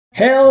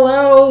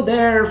Hello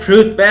there,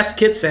 fruit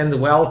baskets, and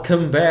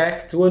welcome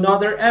back to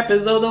another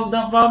episode of the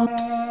Vampyr.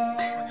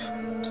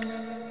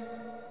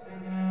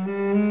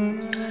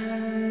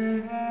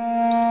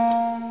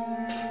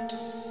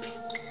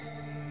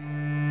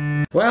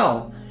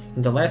 Well,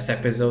 in the last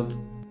episode,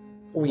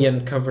 we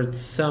uncovered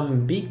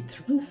some big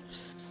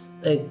truths.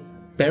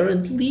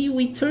 Apparently,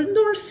 we turned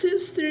our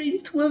sister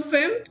into a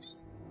vampire.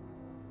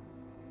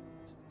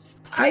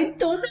 I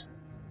don't know.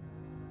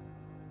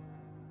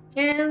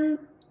 And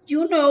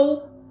you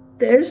know,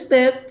 there's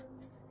that.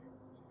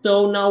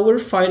 So now we're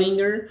fighting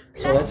her.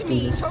 So let's do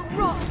this. Left me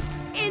to rot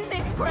in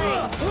this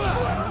grave.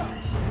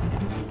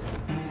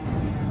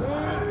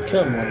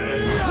 Come on,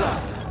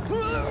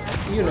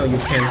 you know you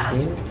can't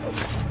win.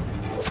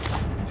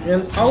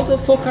 And how the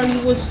fuck are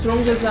you as strong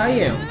as I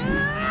am?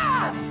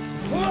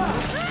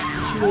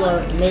 You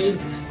are made.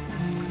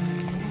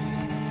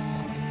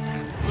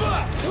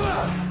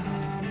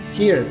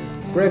 Here,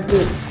 grab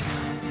this.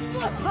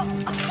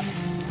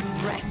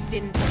 Rest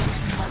in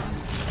peace,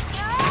 monster.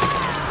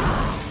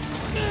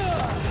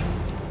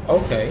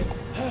 Okay.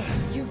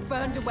 You've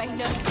burned away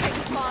Nurse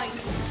Kate's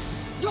mind.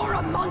 You're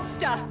a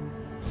monster.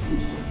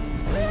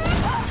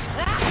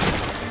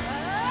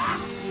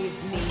 Give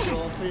me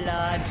your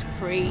blood,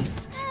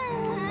 priest.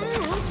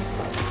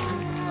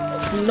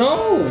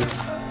 No!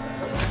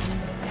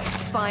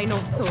 Final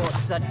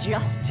thoughts are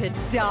just to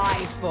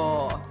die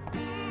for.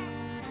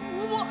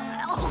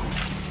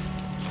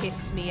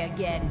 Kiss me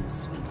again,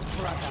 sweet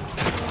brother.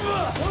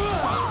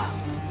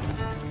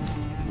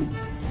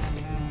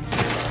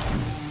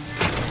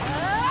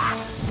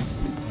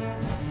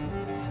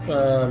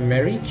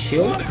 Mary,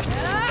 chill.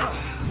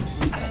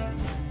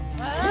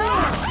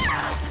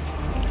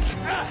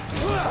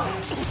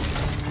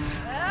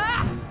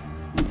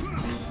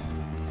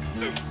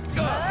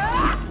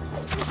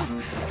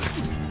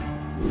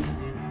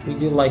 We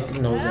do like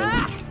no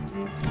damage.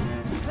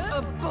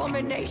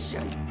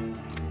 Abomination.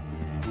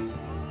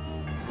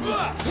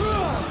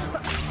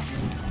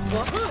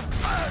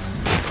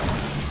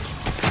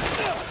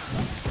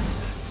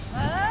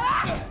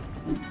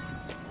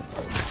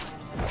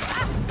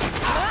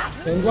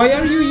 And why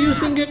are you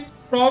using it,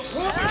 Ross?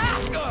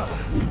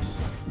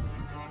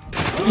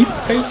 You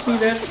hate me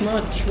that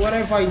much. What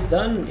have I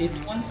done? It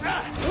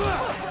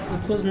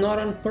was not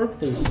on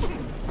purpose.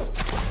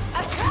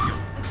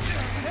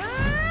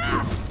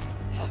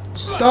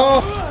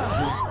 Stop!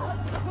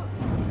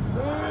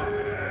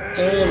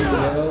 There you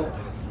go.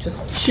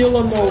 Just chill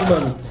a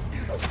moment.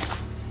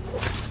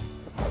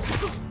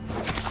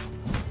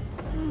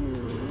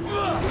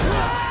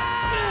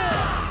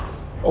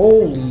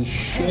 Holy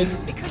shit.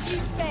 Because you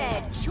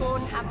spared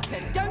Sean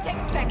Hampton, don't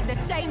expect the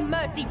same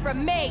mercy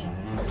from me.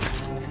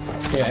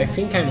 Yeah, I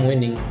think I'm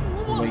winning,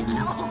 lady.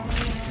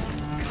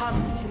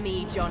 Come to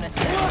me,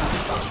 Jonathan.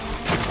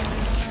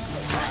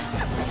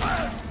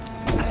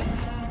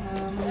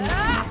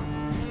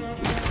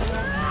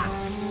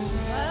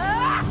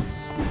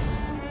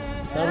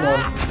 Come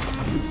on.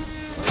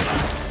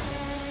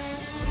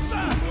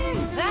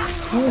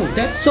 Ooh,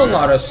 that's a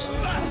lot of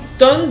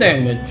stun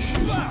damage.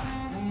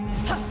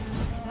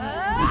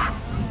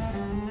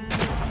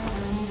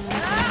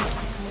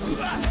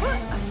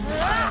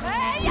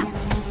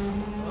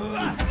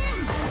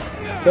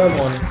 Come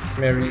on,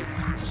 Mary.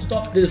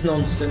 Stop this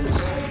nonsense.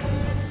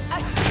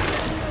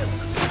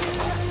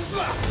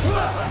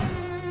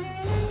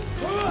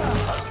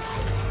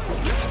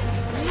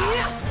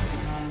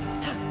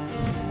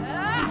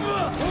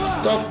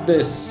 Stop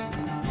this.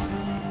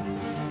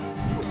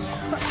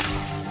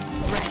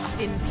 Rest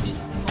in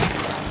peace,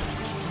 monster.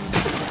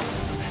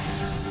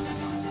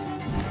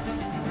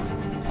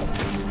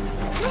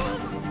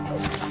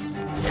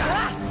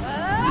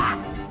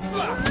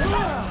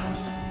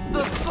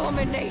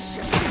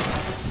 Abomination.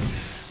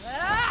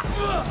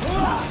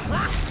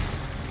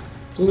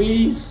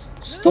 Please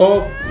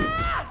stop.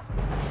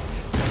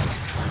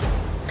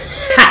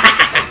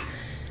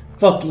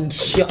 Fucking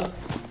shot.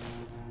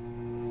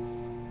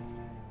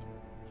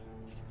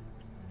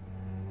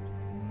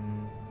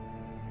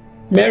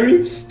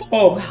 Mary, stop.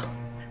 Well,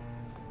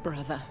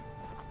 brother,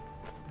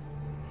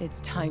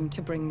 it's time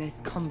to bring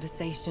this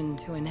conversation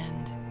to an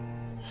end.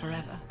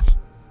 Forever.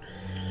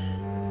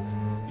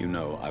 You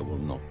know I will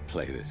not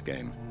play this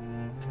game.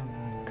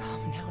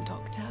 Calm now,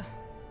 Doctor.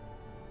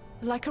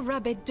 Like a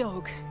rabid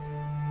dog.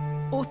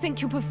 Or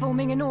think you're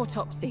performing an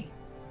autopsy.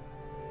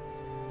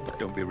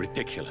 Don't be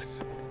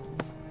ridiculous.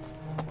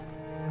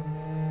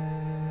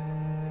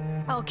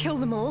 I'll kill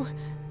them all.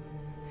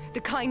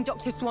 The kind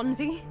Dr.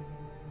 Swansea.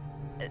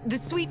 The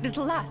sweet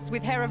little lass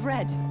with hair of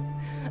red.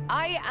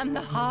 I am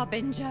the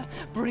harbinger,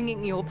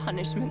 bringing your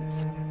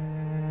punishment.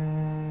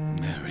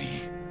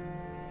 Mary.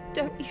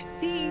 Don't you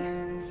see?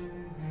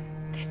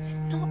 This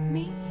is not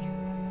me.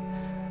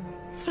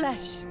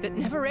 Flesh that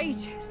never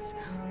ages.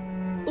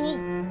 All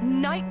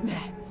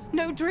nightmare,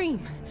 no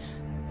dream.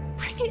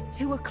 Bring it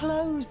to a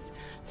close.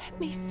 Let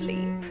me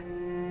sleep.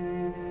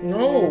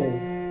 No.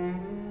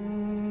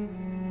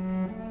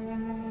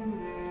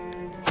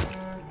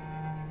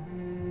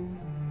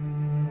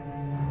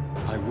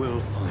 I will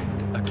find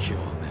find a cure,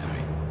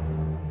 Mary.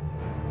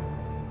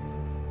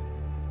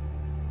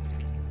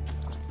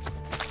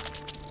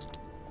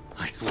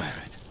 I swear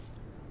it.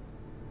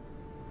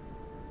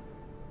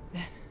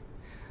 Then,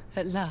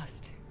 at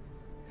last,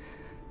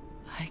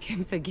 I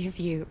can forgive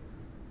you.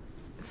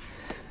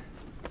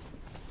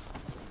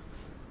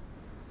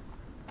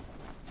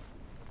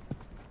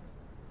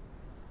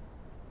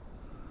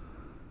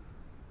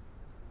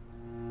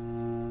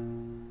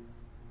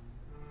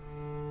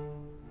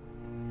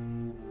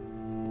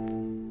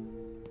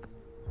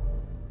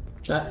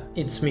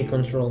 It's me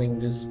controlling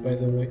this, by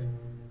the way.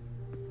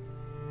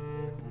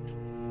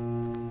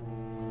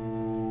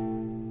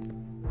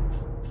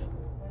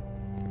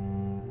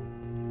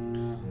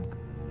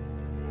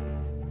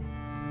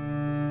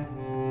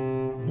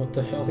 What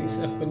the hell is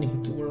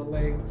happening to her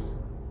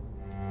legs?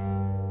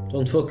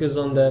 Don't focus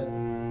on that.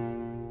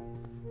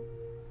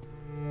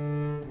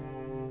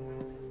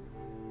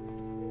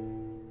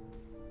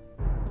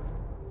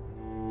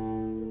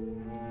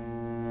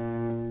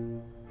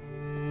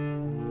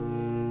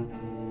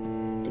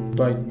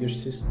 Goodbye, dear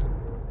sister.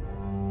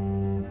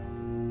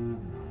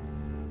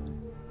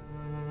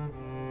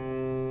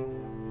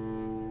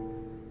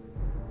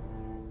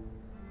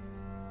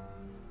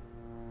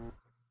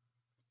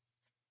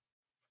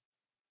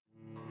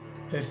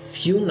 A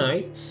few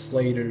nights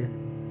later,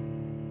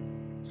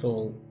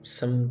 so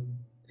some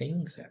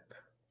things happen.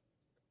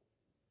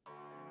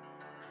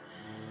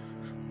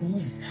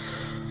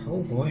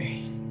 Oh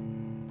boy.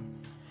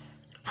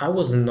 I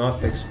was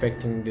not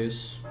expecting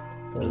this.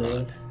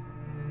 Blood.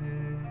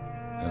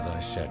 As I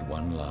shed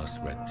one last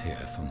red tear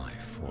for my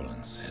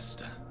fallen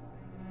sister,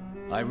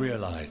 I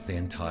realize the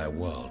entire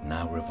world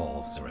now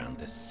revolves around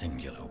this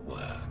singular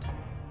word.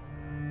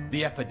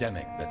 The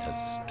epidemic that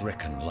has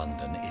stricken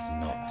London is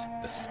not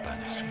the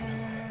Spanish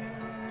flu.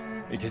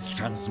 It is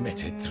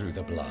transmitted through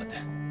the blood,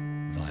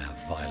 via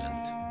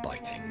violent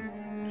biting,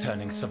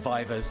 turning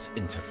survivors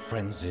into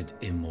frenzied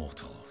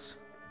immortals.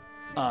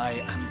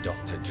 I am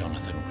Dr.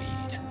 Jonathan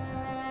Reid.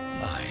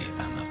 I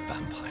am a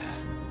vampire,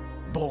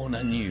 born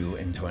anew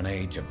into an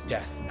age of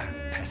death and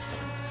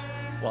pestilence.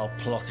 While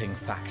plotting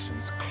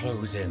factions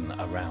close in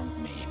around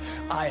me,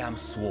 I am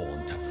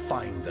sworn to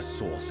find the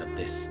source of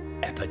this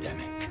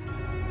epidemic.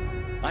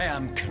 I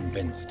am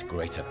convinced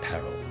greater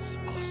perils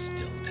are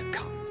still to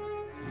come.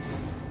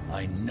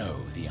 I know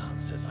the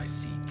answers I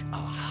seek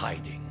are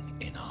hiding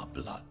in our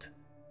blood.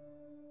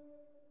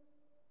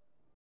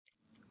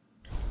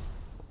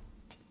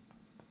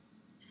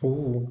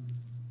 Ooh.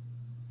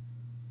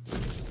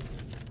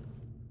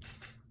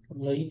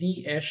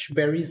 Lady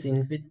Ashbury's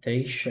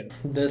invitation.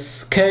 The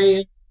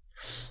scales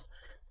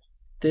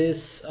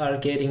this are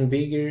getting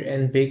bigger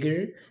and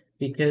bigger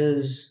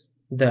because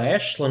the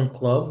Ashland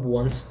Club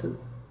wants to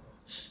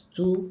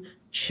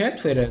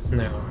chat with us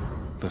now.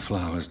 The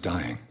flower's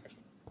dying.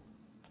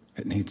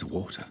 It needs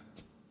water.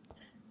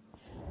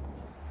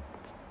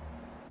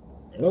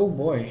 Oh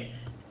boy.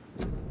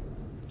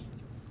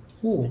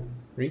 Ooh,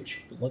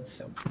 rich blood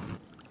sample.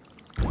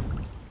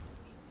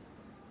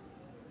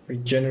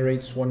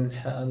 Regenerates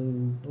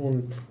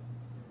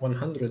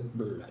 100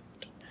 blood.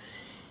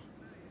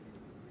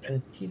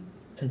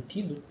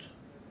 Antidote.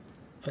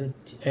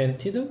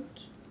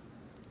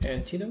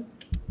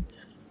 Antidote.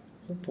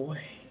 Oh boy.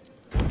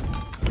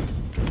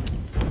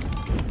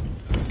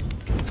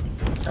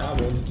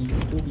 Come on,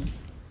 Booby.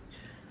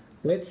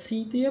 Let's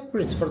see the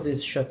upgrades for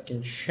this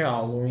shotgun,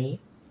 shall we?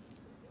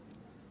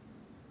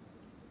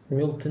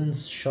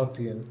 Milton's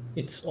shotgun.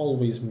 It's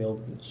always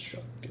Milton's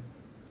shotgun.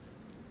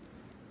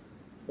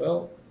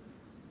 Well,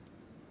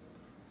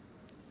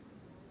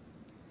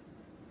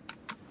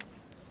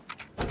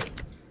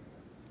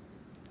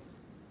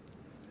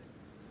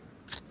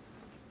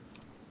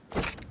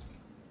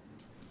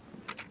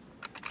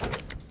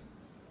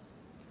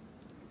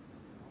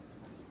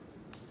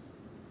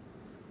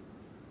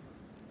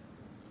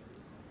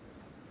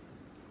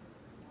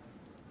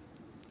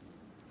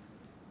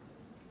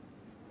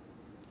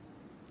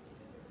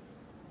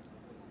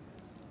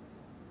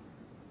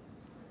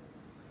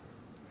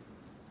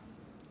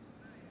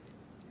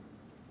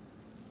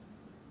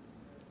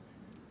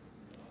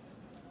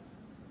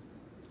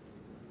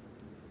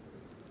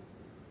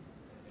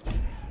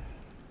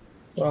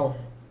 well,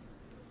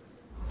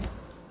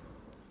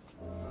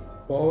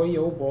 boy,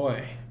 oh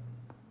boy,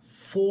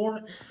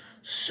 for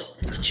so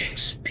much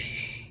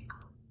XP.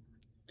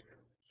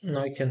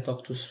 Now I can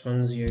talk to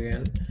Swansea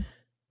again.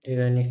 Did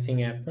anything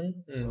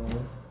happen? No.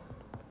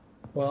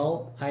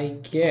 Well, I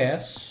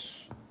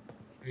guess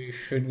we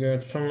should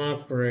get some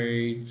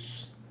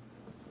upgrades,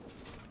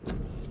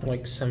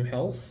 like some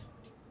health,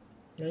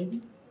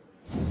 maybe.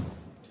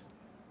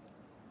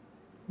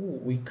 Ooh,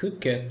 we could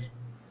get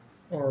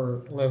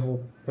or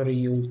level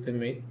 3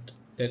 ultimate.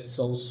 That's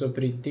also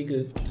pretty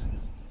good.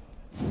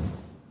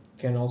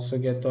 Can also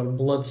get our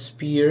blood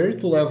spear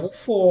to level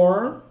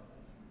 4.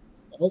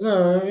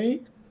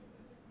 Okay.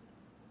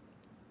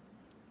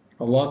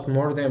 A lot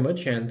more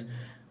damage and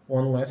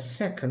one less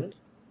second.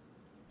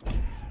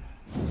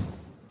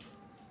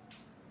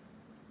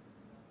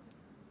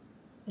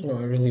 No,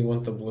 I really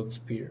want the blood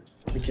spear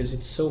because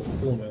it's so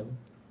cool, man.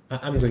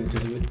 I'm going to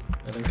do it.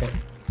 I don't care.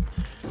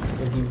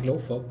 I give no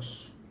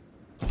fucks.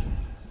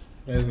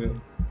 Let's go.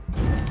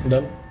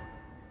 Done.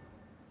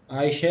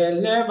 I shall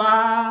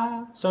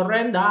never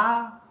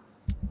surrender.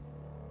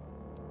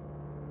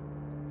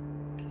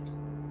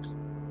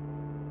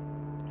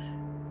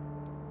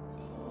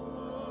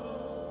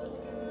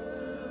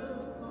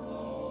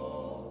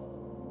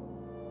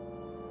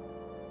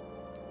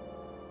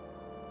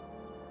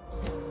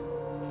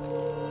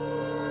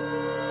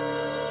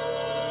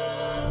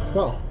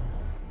 Well,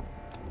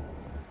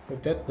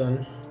 with that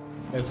done,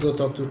 let's go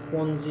talk to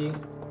Quanzi.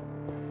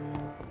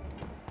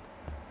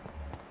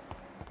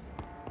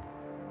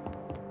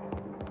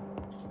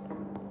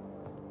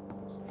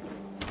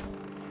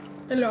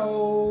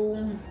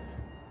 Hello,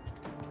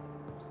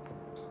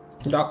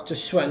 Dr.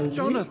 Swansea.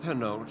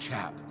 Jonathan, old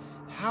chap,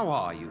 how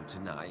are you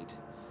tonight?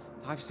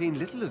 I've seen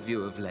little of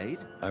you of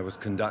late. I was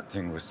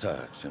conducting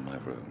research in my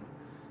room,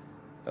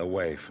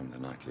 away from the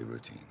nightly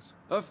routines.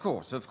 Of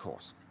course, of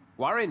course.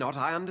 Worry not,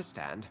 I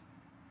understand.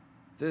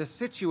 The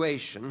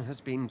situation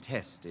has been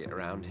testy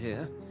around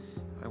here.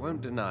 I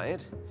won't deny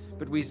it,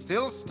 but we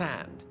still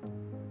stand.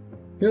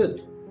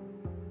 Good.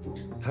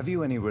 Have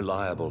you any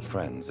reliable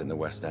friends in the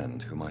West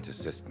End who might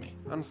assist me?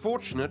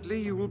 Unfortunately,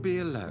 you will be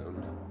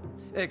alone.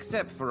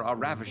 Except for our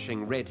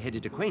ravishing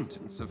red-headed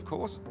acquaintance, of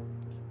course.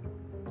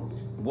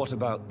 What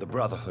about the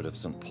Brotherhood of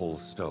St.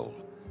 Paul's Stole?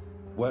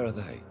 Where are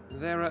they?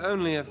 There are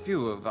only a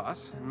few of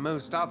us, and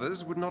most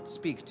others would not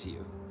speak to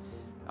you.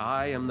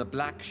 I am the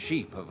black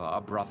sheep of our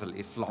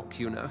brotherly flock,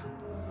 you know.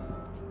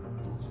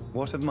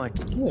 What of my...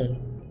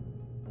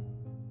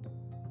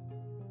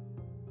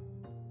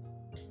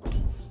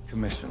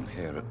 commission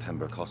here at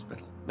Pembroke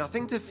Hospital?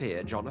 Nothing to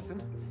fear,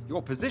 Jonathan.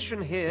 Your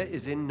position here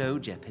is in no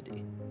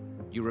jeopardy.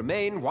 You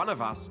remain one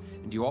of us,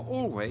 and you are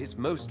always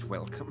most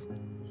welcome.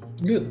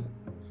 Good.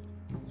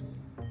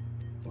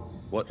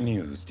 What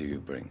news do you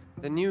bring?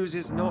 The news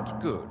is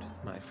not good,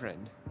 my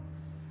friend.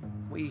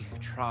 We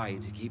try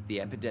to keep the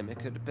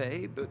epidemic at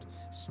bay, but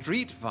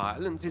street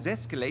violence is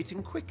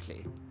escalating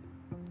quickly.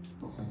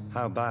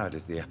 How bad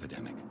is the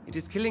epidemic? It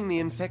is killing the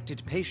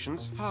infected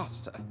patients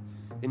faster.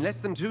 In less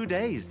than 2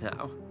 days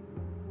now.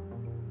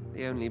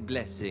 The only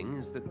blessing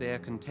is that they are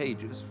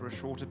contagious for a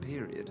shorter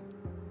period.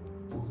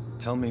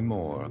 Tell me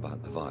more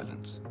about the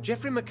violence.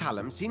 Geoffrey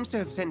McCallum seems to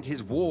have sent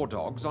his war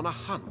dogs on a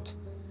hunt.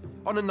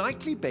 On a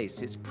nightly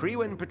basis,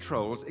 Prewen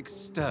patrols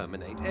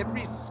exterminate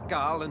every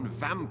skull and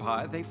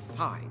vampire they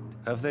find.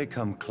 Have they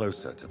come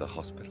closer to the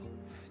hospital?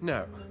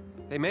 No.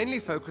 They mainly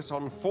focus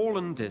on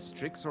fallen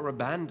districts or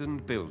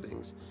abandoned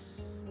buildings.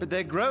 But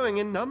they're growing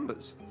in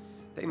numbers.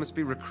 They must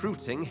be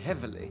recruiting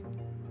heavily.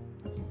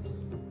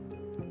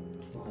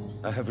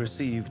 I have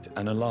received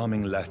an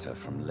alarming letter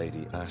from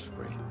Lady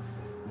Ashbury.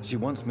 She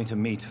wants me to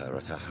meet her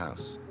at her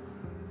house.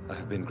 I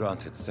have been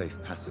granted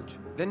safe passage.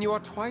 Then you are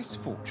twice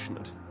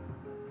fortunate.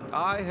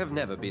 I have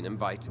never been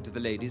invited to the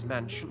lady's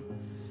mansion.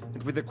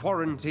 And with the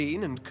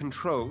quarantine and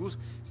controls,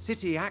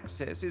 city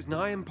access is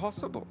nigh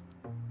impossible.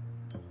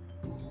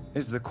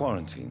 Is the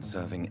quarantine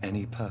serving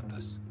any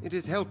purpose? It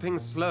is helping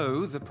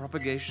slow the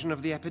propagation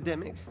of the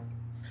epidemic.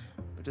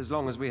 But as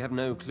long as we have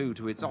no clue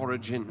to its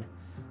origin,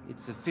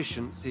 its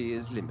efficiency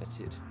is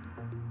limited.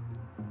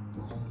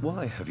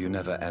 Why have you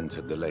never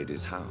entered the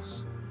lady's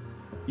house?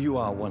 You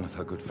are one of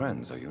her good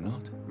friends, are you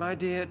not? My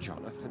dear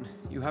Jonathan,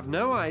 you have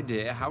no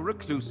idea how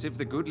reclusive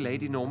the good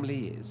lady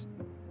normally is.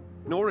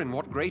 Nor in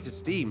what great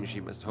esteem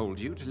she must hold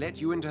you to let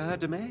you into her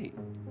domain.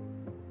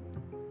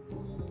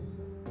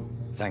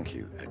 Thank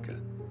you, Edgar.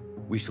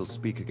 We shall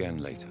speak again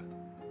later.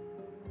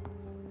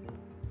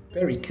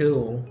 Very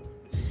cool.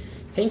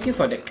 Thank you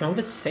for the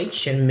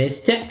conversation,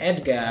 Mr.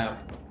 Edgar.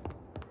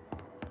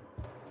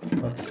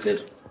 What's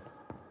it?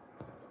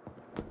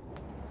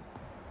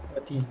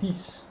 What is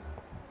this?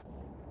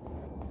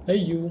 Hey,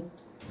 you.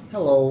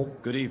 Hello.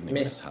 Good evening,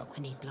 Miss Howe.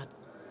 I need blood.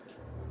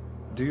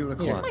 Do you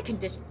require... My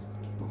condition.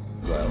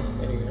 Well,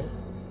 There you go.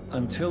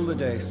 until the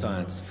day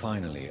science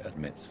finally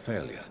admits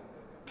failure,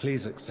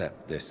 please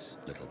accept this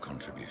little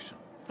contribution.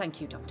 Thank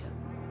you, Doctor.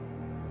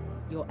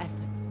 Your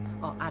efforts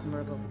are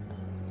admirable,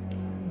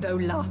 though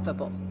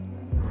laughable.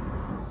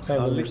 I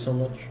love her so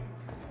much.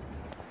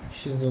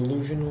 She's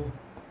delusional.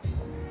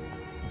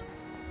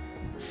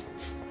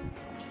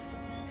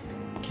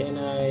 Can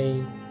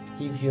I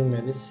give you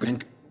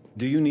medicine?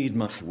 Do you need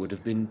my... I would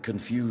have been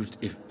confused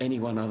if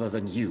anyone other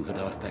than you had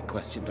asked that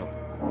question, Doc.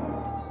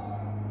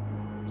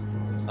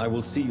 I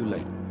will see you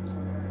later.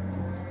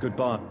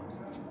 Goodbye.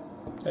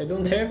 I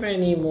don't have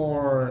any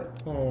more.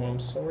 Oh, I'm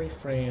sorry,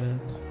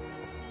 friend.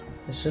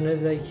 As soon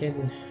as I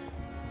can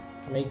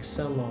make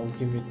some, I'll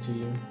give it to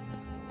you.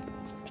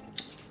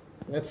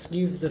 Let's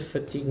give the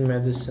fatigue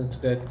medicine to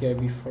that guy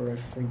before I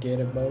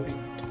forget about it.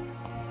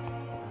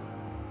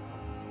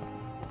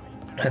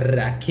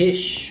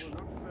 Rakesh.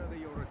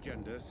 Your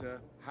agenda, sir.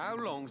 How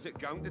long's it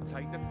going to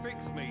take to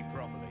fix me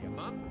properly? A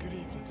month? Good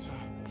evening, sir.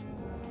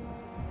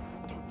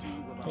 Doctor.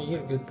 Hey,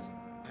 you're good.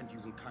 And you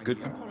will kindly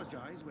Good.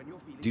 apologize when you're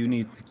feeling... Do you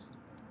need...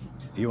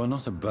 You are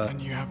not a bird.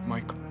 And you have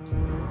my...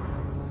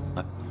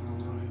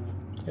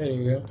 There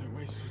you go. Don't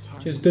waste your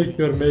time. Just take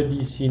your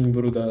medicine,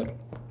 brother.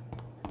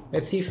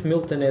 Let's see if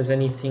Milton has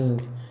anything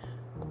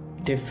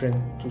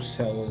different to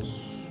sell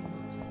us.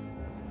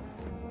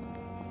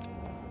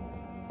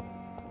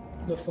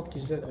 The fuck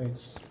is that? Oh,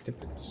 it's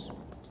tippets.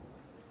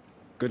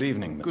 Good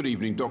evening. Good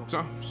evening,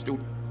 Doctor. Still...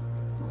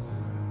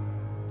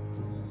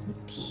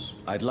 Oops.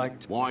 I'd like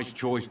to... Wise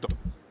choice,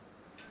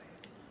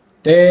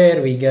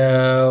 There we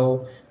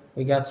go.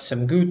 We got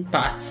some good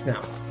pots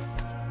now.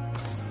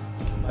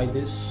 Like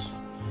this.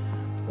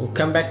 We'll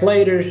come back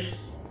later.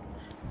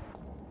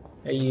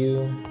 Hey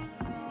you.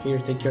 Here,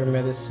 take your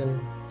medicine.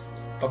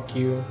 Fuck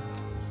you.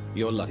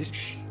 Your luck.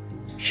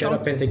 Shut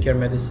up and take your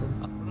medicine.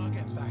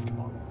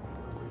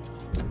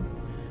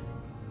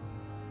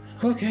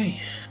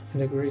 Okay.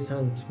 The Great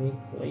Hunt. Meet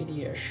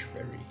Lady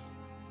Ashbury.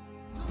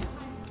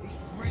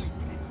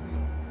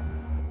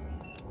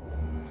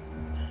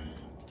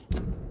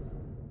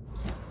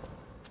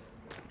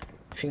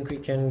 Think we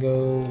can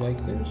go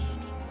like this?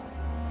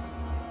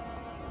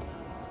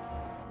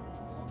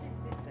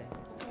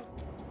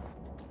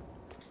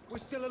 We're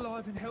still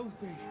alive and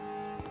healthy.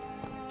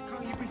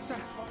 Can't you be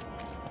satisfied?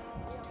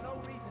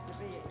 No reason to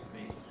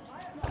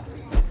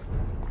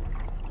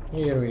be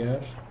Here we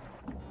are.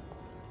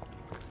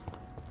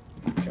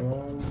 Come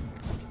on.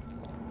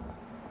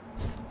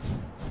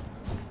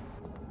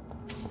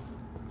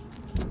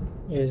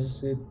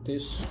 Is it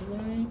this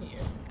way? Yeah.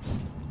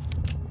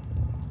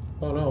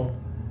 Oh no.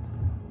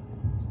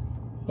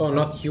 Oh,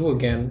 not you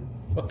again.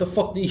 What the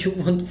fuck do you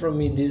want from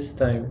me this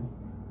time?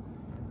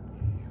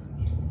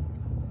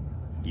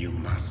 You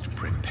must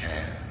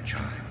prepare,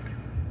 child,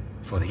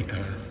 for the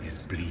earth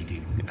is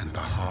bleeding and the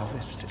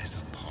harvest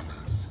is upon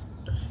us.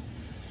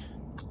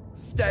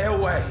 Stay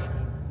away!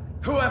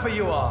 Whoever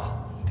you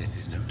are! This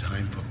is no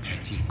time for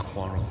petty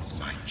quarrels,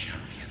 my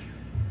champion.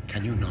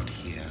 Can you not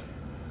hear?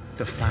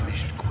 The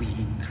famished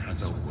queen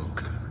has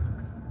awoken.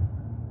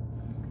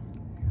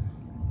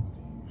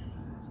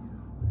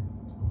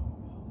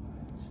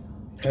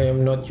 I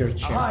am not your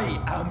champion.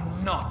 I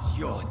am not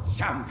your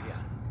champion!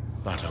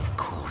 But of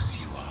course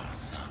you are,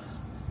 son.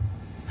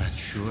 As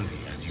surely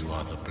as you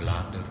are the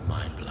blood of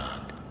my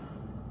blood.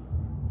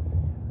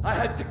 I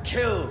had to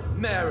kill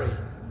Mary!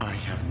 I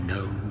have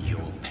known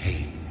your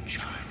pain,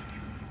 child.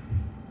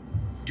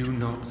 Do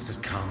not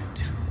succumb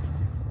to...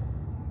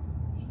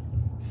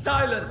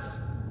 Silence!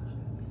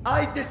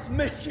 I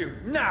dismiss you,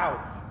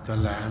 now! The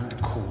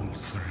land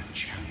calls for a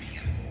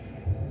champion.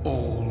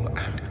 All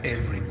and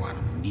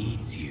everyone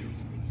needs you.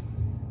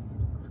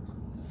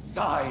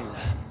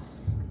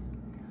 Silence!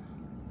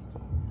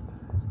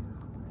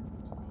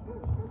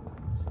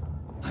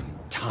 I'm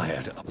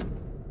tired of...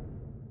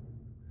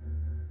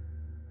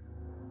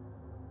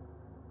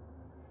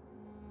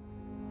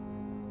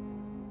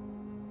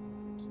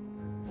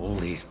 all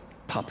these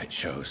puppet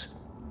shows.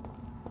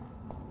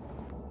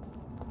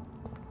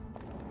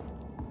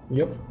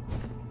 Yep.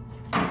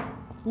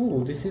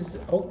 Ooh, this is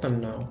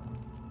open now.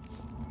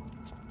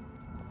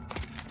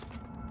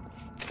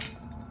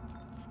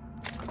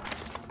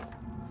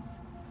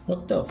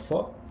 What the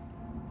fuck?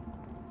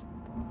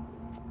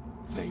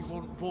 They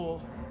want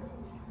war.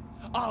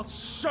 I'll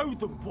show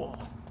them war.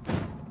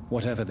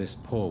 Whatever this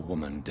poor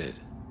woman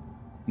did,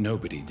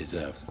 nobody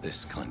deserves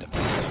this kind of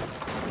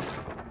thing.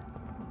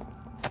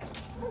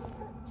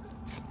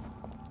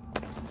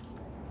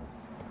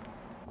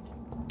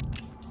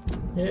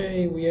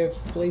 Yay, we have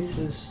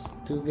places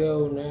to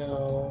go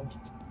now.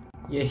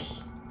 Yay.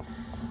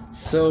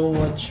 So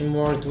much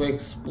more to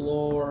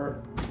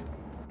explore.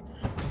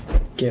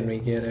 Can we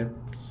get up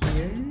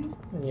here?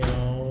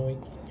 No, we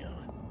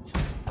cannot.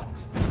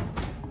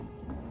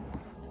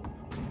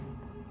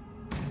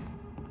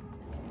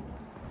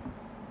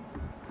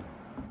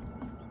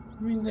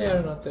 I mean, they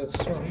are not that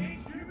strong.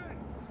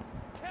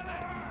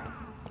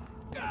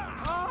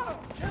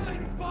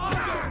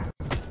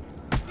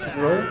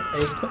 Roll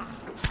 8.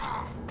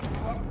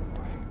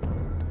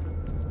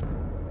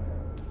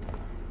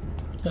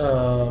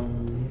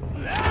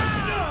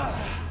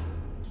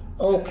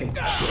 Okay.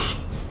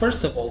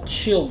 First of all,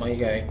 chill, my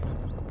guy.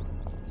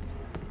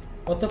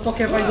 What the fuck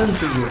have I done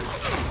to you?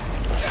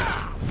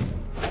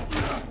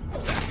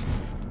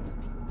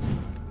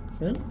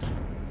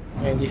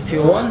 And if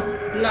you want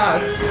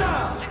blood,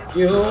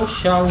 you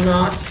shall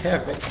not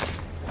have it.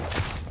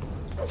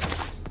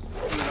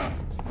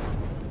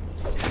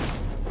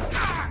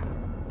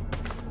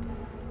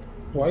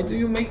 Why do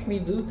you make me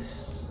do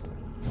this?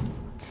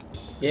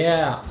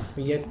 Yeah,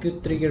 we get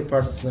good trigger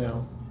parts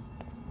now.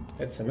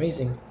 That's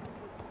amazing.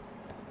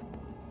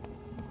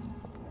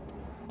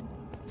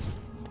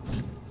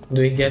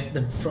 Do we get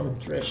them from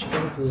trash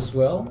cans as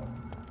well?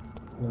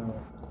 No,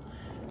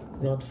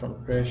 not from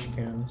trash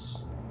cans.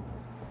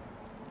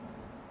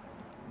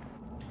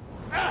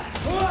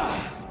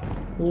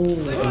 Ooh,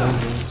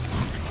 amazing.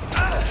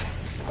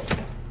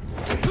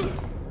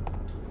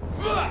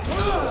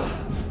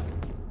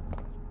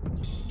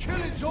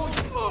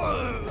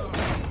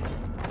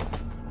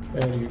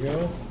 There you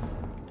go.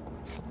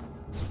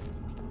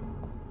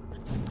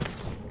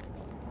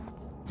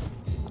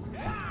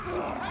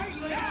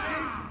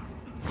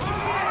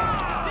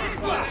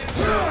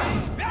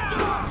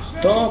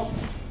 Stop!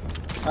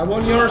 I'm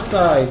on your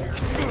side.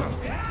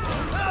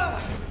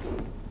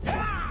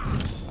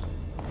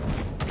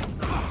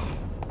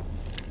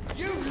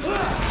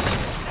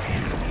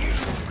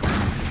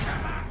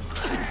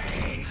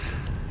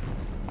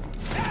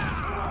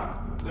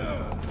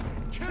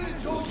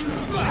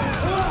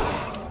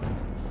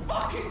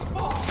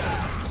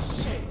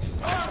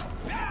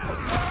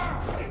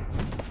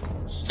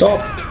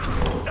 Stop!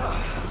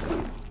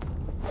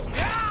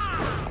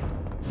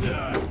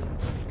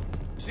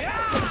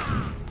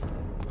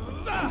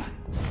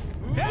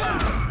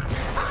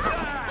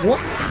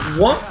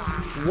 What?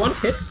 One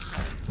hit?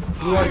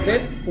 You are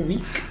dead?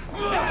 Weak?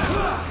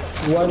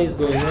 What is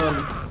going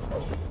on?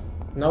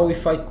 Now we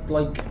fight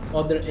like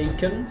other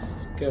Akens?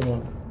 Come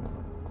on.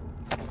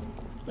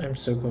 I'm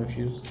so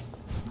confused.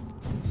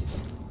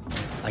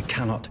 I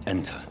cannot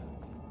enter.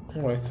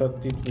 Oh, I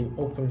thought it would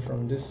open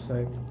from this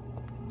side.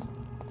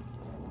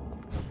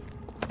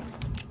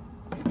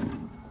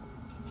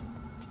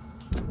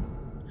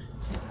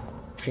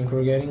 I think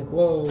we're getting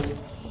close.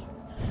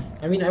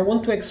 I mean, I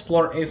want to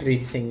explore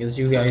everything, as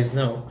you guys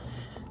know,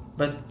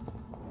 but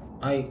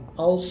I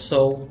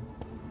also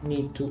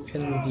need to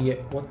end the...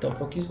 What the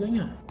fuck is going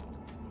on?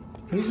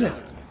 Who is that?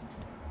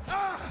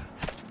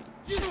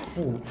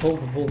 Oh,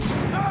 Corvo.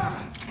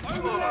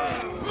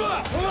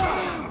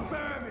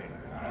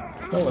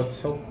 Oh,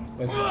 let's help.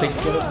 Let's take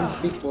care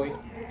of this big boy.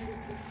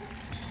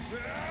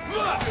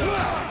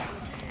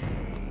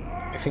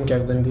 I think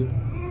I've done good.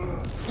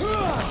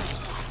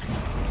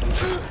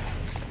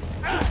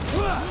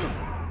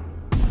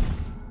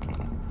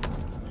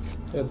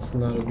 That's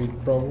not a big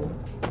problem.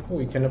 Oh,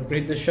 we can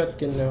upgrade the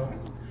shotgun now.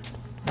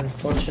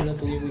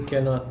 Unfortunately, we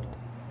cannot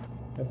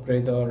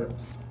upgrade our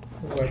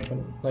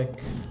weapon.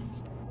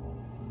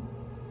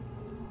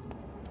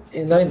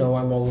 And I know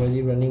I'm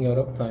already running out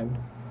of time.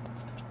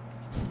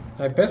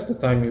 I passed the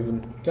time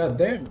even. God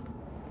damn.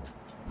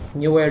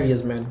 New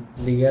areas, man.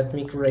 They get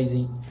me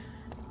crazy.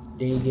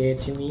 They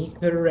get me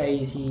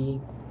crazy.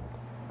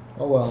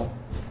 Oh well.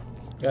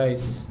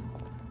 Guys.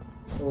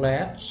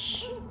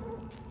 Let's...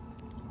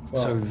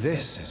 Well, So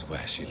this is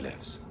where she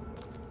lives.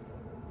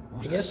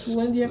 I guess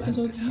we'll end the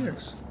episode here.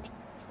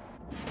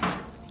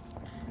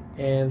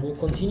 And we'll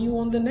continue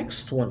on the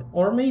next one.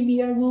 Or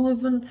maybe I will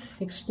even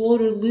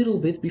explore a little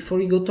bit before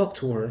we go talk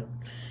to her.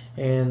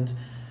 And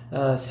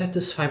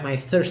satisfy my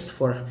thirst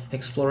for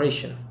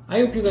exploration. I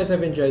hope you guys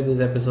have enjoyed this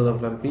episode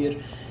of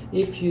Vampyr.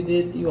 If you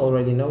did, you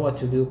already know what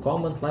to do.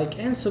 Comment, like,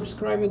 and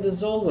subscribe. And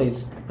as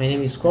always, my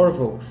name is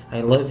Corvo.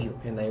 I love you,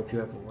 and I hope you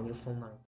have a wonderful night.